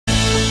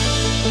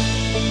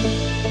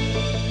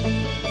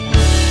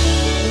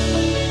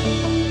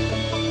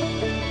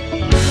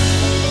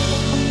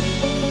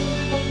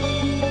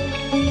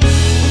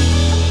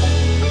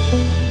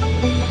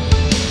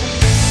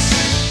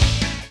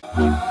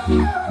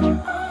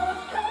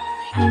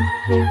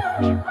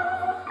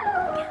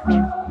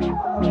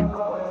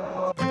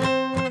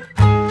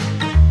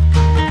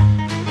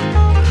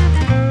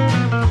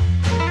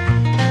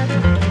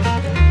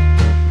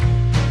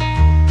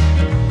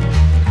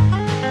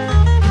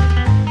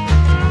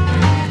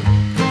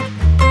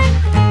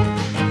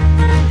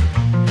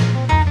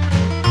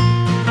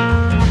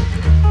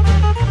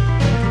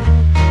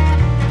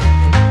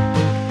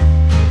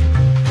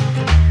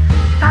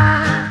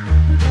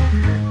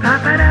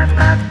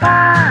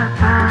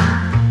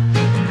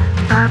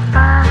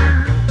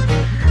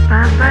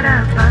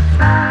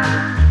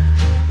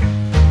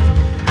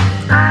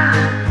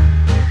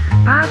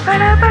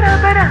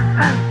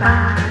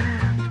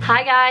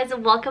Hi guys,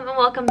 welcome and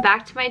welcome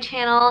back to my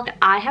channel.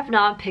 I have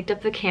not picked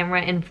up the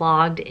camera and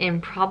vlogged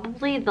in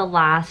probably the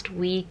last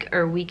week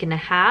or week and a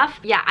half.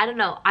 Yeah, I don't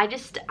know. I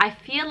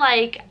feel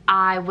like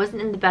I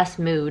wasn't in the best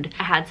mood.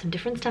 I had some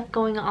different stuff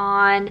going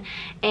on,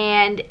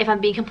 and if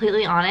I'm being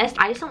completely honest,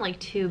 I just don't like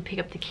to pick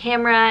up the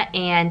camera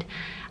and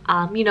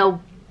you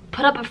know,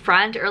 put up a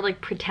front or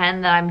like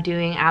pretend that I'm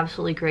doing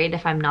absolutely great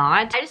if I'm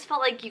not. I just felt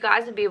like you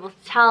guys would be able to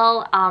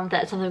tell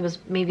that something was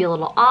maybe a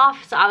little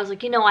off, so I was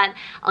like, you know what,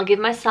 I'll give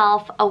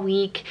myself a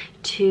week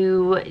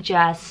to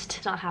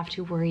just not have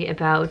to worry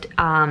about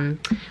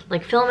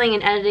like filming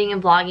and editing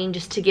and vlogging,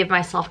 just to give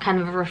myself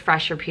kind of a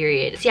refresher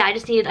period. So yeah, I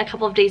just needed a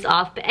couple of days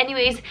off, but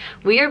anyways,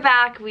 we are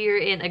back, we are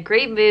in a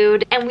great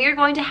mood, and we are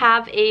going to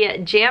have a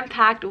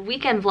jam-packed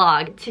weekend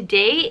vlog.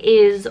 Today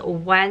is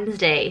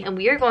Wednesday, and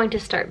we are going to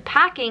start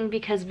packing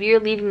because we are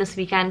leaving this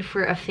weekend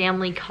for a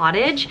family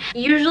cottage.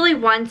 Usually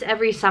once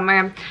every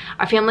summer,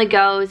 our family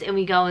goes and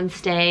we go and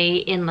stay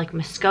in like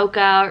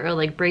Muskoka or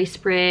like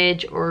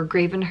Bracebridge or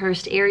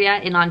Gravenhurst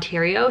area in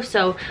Ontario.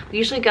 So we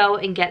usually go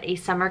and get a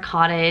summer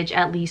cottage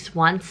at least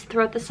once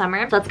throughout the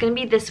summer. So that's gonna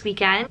be this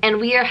weekend, and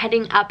we are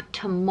heading up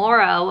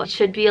tomorrow. It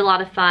should be a lot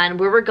of fun.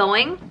 Where we're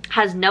going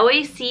has no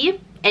AC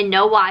and no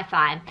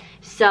Wi-Fi.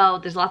 So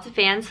there's lots of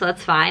fans, so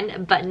that's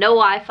fine, but no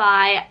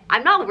Wi-Fi.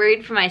 I'm not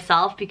worried for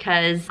myself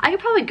because I could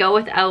probably go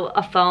without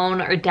a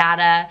phone or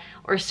data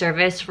or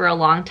service for a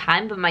long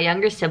time, but my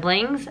younger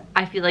siblings,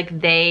 I feel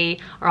like they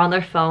are on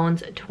their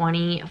phones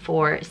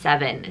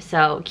 24/7.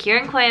 So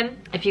Kira and Quinn,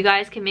 if you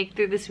guys can make it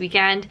through this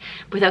weekend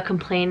without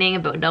complaining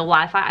about no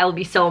Wi-Fi, I will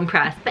be so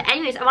impressed. But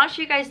anyways, I want to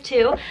show you guys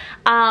too.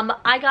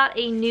 I got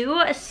a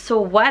new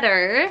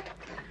sweater.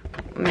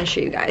 I'm gonna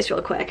show you guys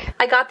real quick.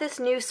 I got this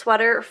new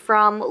sweater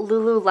from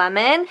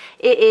Lululemon.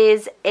 It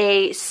is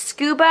a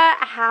scuba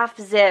half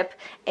zip,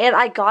 and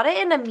I got it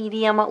in a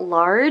medium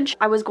large.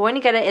 I was going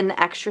to get it in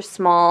the extra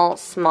small,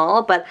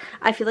 but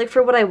I feel like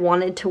for what I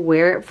wanted to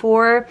wear it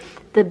for,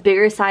 the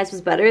bigger size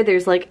was better.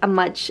 There's like a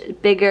much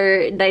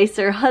bigger,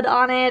 nicer hood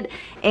on it,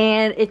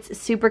 and it's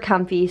super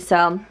comfy.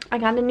 So I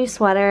got a new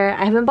sweater.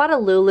 I haven't bought a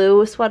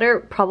Lulu sweater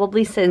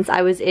probably since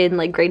I was in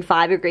like grade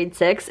 5 or grade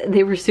 6.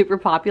 They were super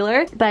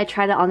popular, but I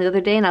tried it on the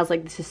other day and I was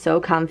like, this is so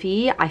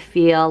comfy. I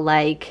feel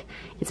like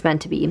it's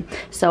meant to be.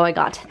 So I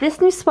got this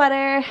new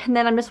sweater, and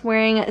then I'm just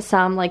wearing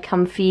some like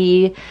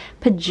comfy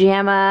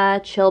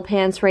pajama chill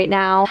pants right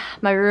now.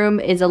 My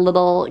room is a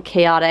little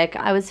chaotic.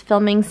 I was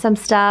filming some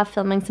stuff,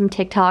 filming some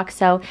TikTok,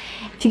 so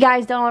if you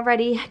guys don't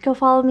already, go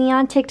follow me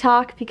on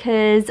TikTok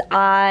because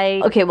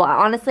okay, well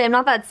honestly I'm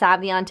not that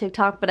savvy on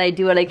TikTok, but I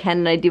do what I can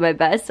and I do my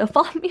best, so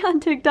follow me on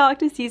TikTok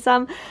to see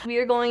some. We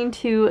are going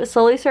to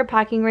slowly start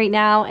packing right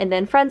now, and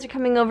then friends are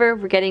coming over,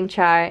 we're getting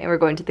chai, and we're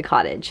going to the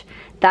cottage.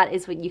 That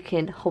is what you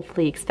can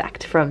hopefully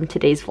expect from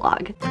today's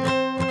vlog.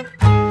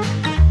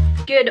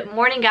 Good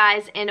morning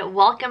guys, and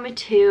welcome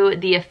to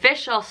the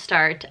official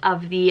start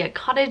of the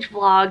cottage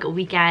vlog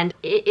weekend.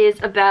 It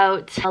is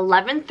about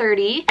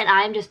 11:30 and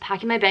I'm just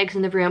packing my bags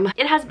in the room.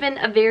 It has been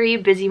a very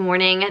busy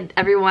morning.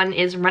 Everyone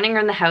is running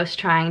around the house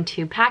trying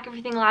to pack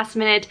everything last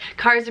minute.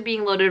 Cars are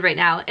being loaded right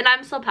now and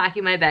I'm still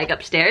packing my bag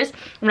upstairs.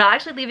 I'm not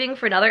actually leaving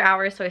for another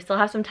hour, so I still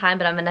have some time,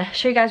 but I'm gonna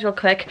show you guys real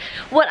quick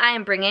what I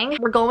am bringing.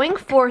 We're going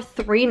for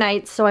 3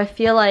 nights, so I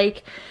feel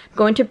like I'm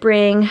going to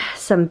bring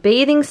some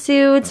bathing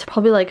suits,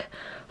 probably like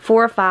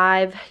 4 or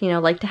 5, you know,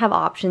 like to have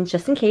options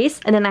just in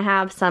case. And then I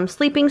have some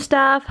sleeping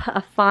stuff,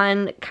 a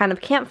fun kind of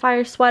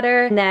campfire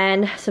sweater, and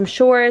then some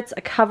shorts,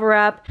 a cover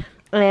up,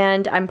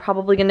 and I'm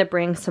probably gonna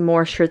bring some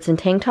more shirts and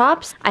tank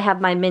tops. I have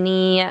my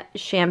mini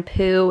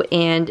shampoo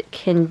and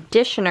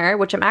conditioner,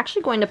 which I'm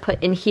actually going to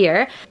put in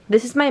here.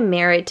 This is my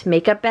Merit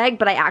makeup bag,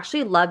 but I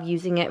actually love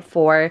using it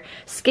for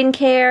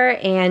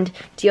skincare and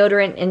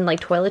deodorant and like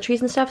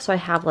toiletries and stuff. So I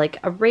have like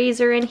a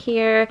razor in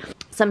here,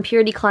 some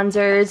purity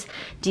cleansers,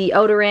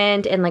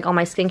 deodorant, and like all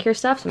my skincare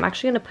stuff. So I'm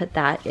actually gonna put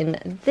that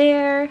in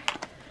there.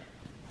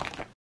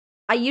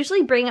 I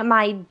usually bring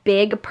my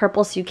big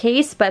purple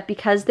suitcase, but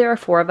because there are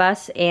 4 of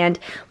us and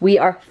we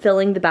are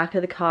filling the back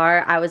of the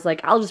car, I was like,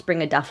 I'll just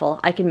bring a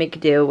duffel. I can make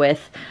do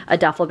with a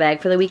duffel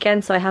bag for the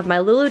weekend. So I have my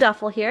Lulu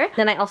duffel here.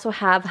 Then I also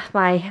have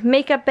my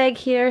makeup bag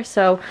here.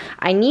 So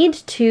I need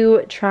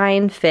to try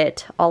and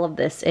fit all of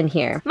this in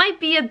here. Might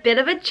be a bit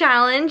of a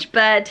challenge,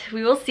 but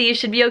we will see. It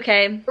should be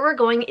okay. Where we're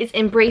going is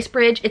in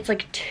Bracebridge. It's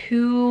like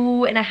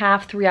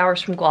 2.5, 3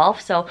 hours from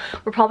Guelph. So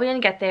we're probably gonna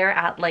get there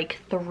at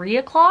like 3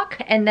 o'clock.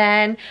 And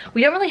then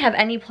we don't really have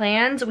any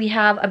plans. We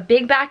have a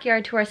big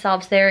backyard to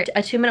ourselves there,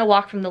 a 2-minute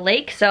walk from the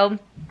lake. So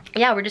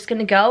yeah, we're just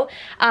gonna go.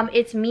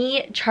 It's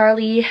me,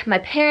 Charlie, my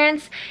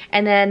parents,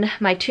 and then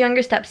my 2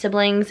 younger step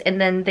siblings, and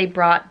then they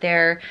brought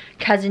their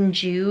cousin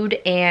Jude,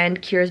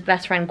 and Kira's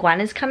best friend Gwen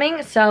is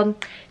coming. So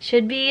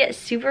should be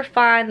super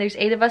fun. There's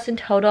 8 of us in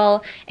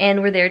total,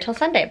 and we're there till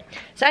Sunday.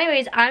 So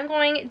anyways, I'm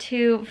going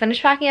to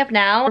finish packing up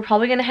now. We're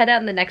probably gonna head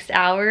out in the next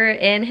hour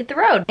and hit the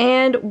road.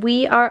 And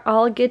we are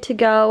all good to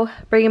go.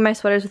 Bringing my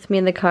sweaters with me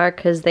in the car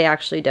because they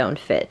actually don't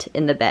fit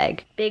in the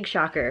bag. Big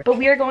shocker. But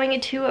we are going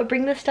to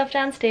bring this stuff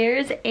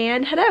downstairs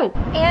and head out.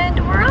 And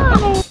we're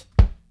off!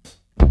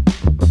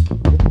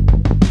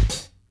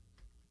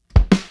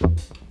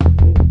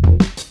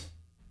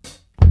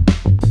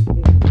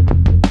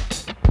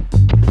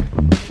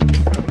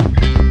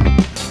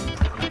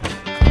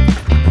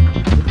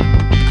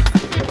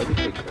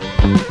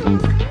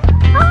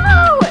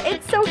 Oh,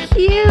 it's so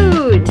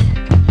cute!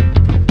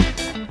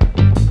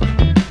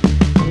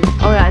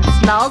 Oh yeah, it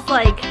smells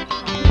like,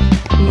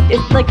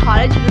 it's like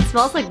cottage, but it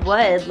smells like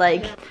wood.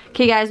 Like,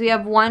 okay guys, we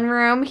have 1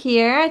 room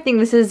here. I think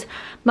this is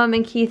Mom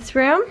and Keith's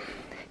room.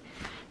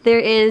 There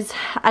is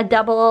a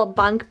double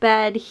bunk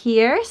bed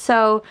here.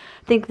 So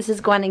I think this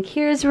is Gwen and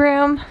Kira's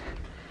room.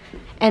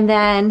 And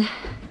then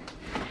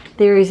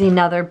there is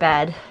another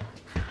bed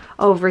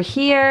over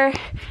here.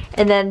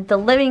 And then the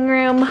living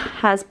room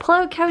has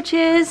pillow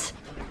couches.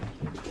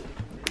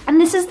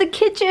 And this is the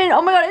kitchen.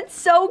 Oh my god, it's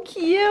so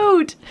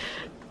cute.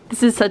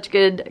 This is such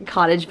good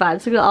cottage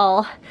vibes. Look at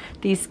all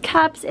these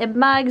cups and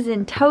mugs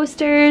and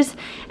toasters.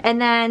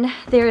 And then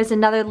there is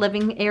another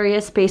living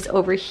area space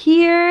over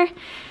here.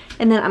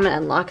 And then I'm gonna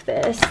unlock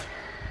this.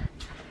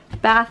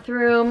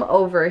 Bathroom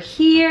over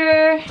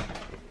here.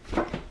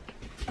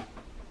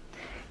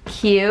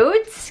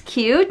 Cute,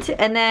 cute.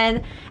 And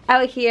then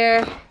out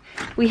here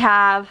we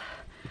have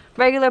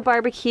regular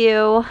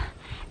barbecue.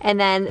 And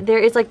then there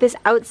is like this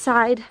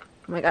outside,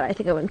 oh my god, I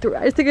think I went through.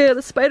 I think I got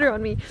a spider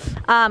on me.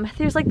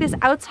 There's like this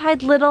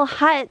outside little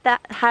hut that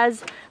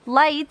has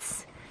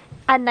lights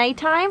at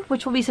nighttime,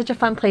 which will be such a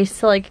fun place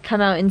to like come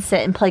out and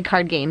sit and play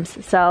card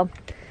games. So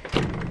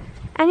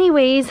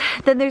anyways,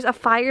 then there's a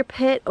fire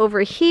pit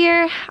over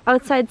here,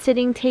 outside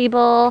sitting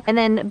table, and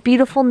then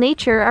beautiful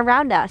nature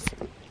around us.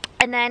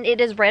 And then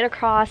it is right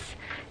across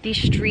the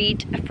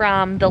street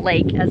from the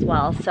lake as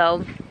well.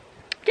 So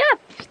yeah,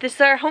 this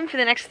is our home for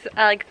the next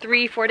like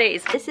 3-4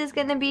 days. This is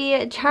gonna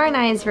be Char and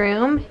I's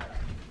room.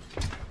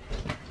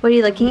 What are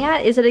you looking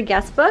at? Is it a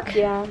guest book?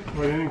 Yeah.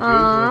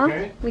 Aww,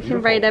 okay. We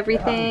can write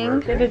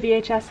everything. We have a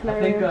VHS in our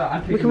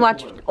room. We can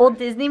watch old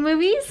Disney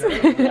movies.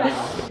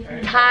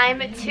 Time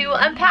to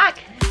unpack.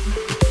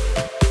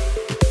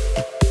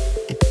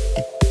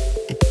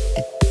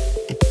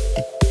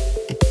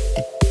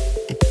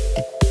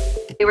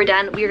 We're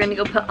done. We are gonna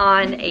go put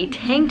on a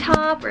tank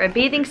top or a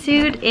bathing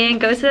suit and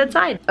go sit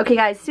outside. Okay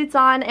guys, suits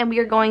on, and we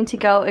are going to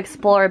go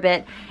explore a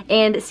bit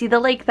and see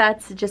the lake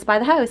that's just by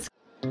the house.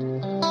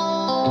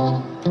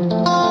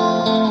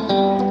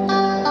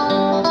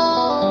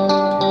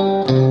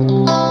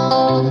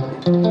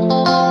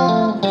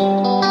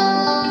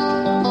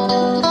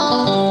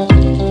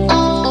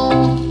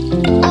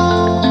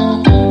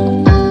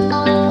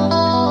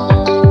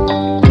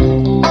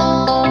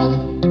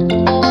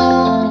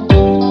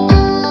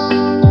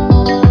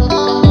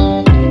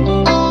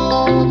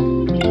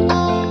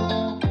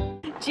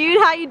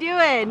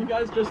 You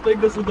guys just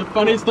think this is the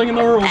funniest thing in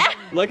the world.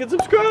 Like and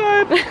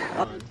subscribe!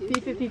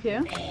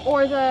 B52?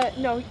 Or the,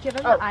 no, give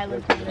us the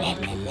island.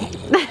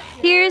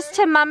 Here's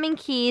to Mom and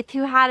Keith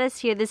who had us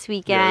here this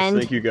weekend.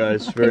 Yes, thank you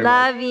guys very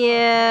Love much. you.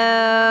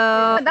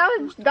 That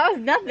was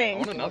nothing. I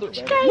want another one.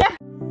 Yeah.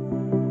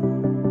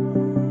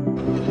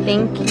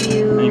 Thank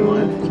you.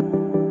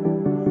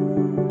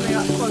 I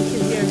got close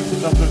to here.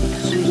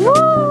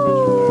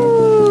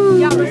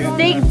 Woo!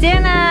 Steak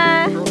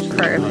dinner.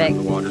 Perfect.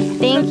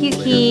 Thank you,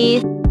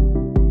 Keith.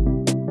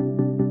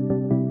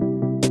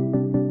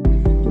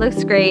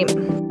 Looks great.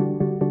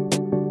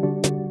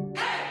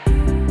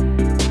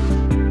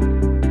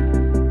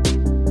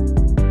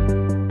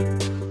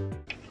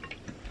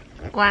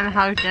 Gwen,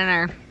 how's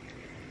dinner?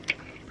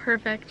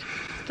 Perfect.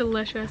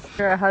 Delicious.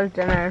 Sure, how's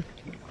dinner?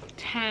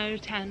 10 out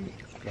of 10.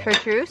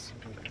 Chartreuse?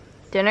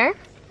 Dinner?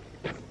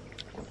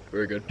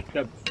 Very good.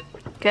 Yep.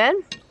 Good?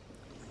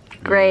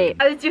 Great.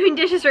 I was doing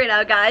dishes right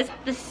now, guys.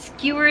 The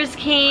skewers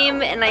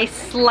came and I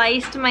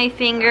sliced my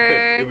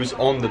finger. It was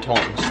on the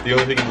tongs. The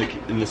only thing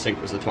in the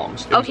sink was the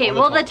tongs. Okay,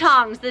 well the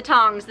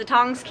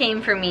tongs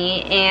came for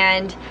me,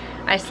 and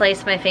I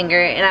sliced my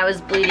finger and I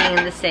was bleeding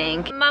in the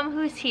sink. Mom,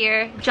 who's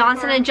here?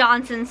 Johnson &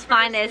 Johnson's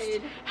finest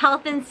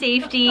health and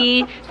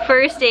safety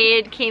first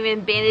aid came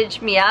and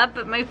bandaged me up,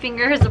 but my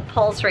finger has a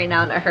pulse right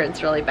now and it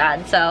hurts really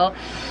bad. So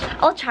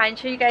I'll try and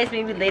show you guys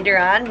maybe later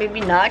on, maybe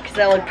not, because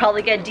I would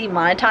probably get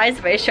demonetized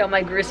if I show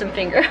my gruesome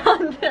finger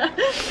on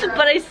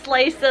but I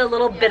sliced a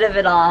little bit of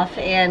it off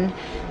and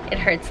it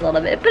hurts a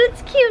little bit, but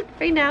it's cute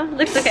right now. It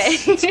looks okay.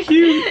 It's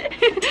cute.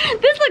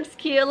 This looks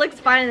cute. It looks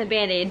fine in the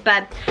Band-Aid,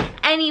 but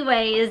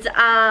anyways,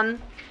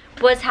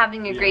 was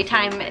having a great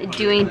time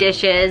doing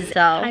dishes. So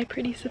hi,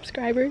 pretty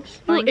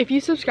subscribers. Well, if you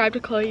subscribe to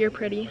Chloe, you're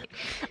pretty.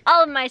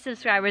 All of my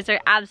subscribers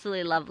are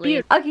absolutely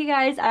lovely. Okay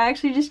guys, I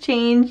actually just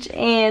changed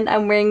and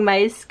I'm wearing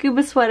my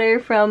scuba sweater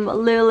from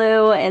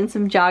Lulu and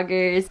some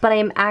joggers, but I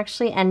am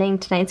actually ending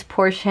tonight's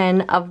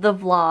portion of the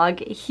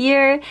vlog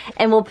here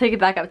and we'll pick it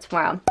back up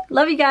tomorrow.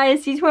 Love you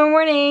guys. See you tomorrow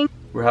morning.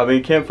 We're having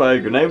a campfire.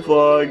 Good night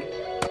vlog.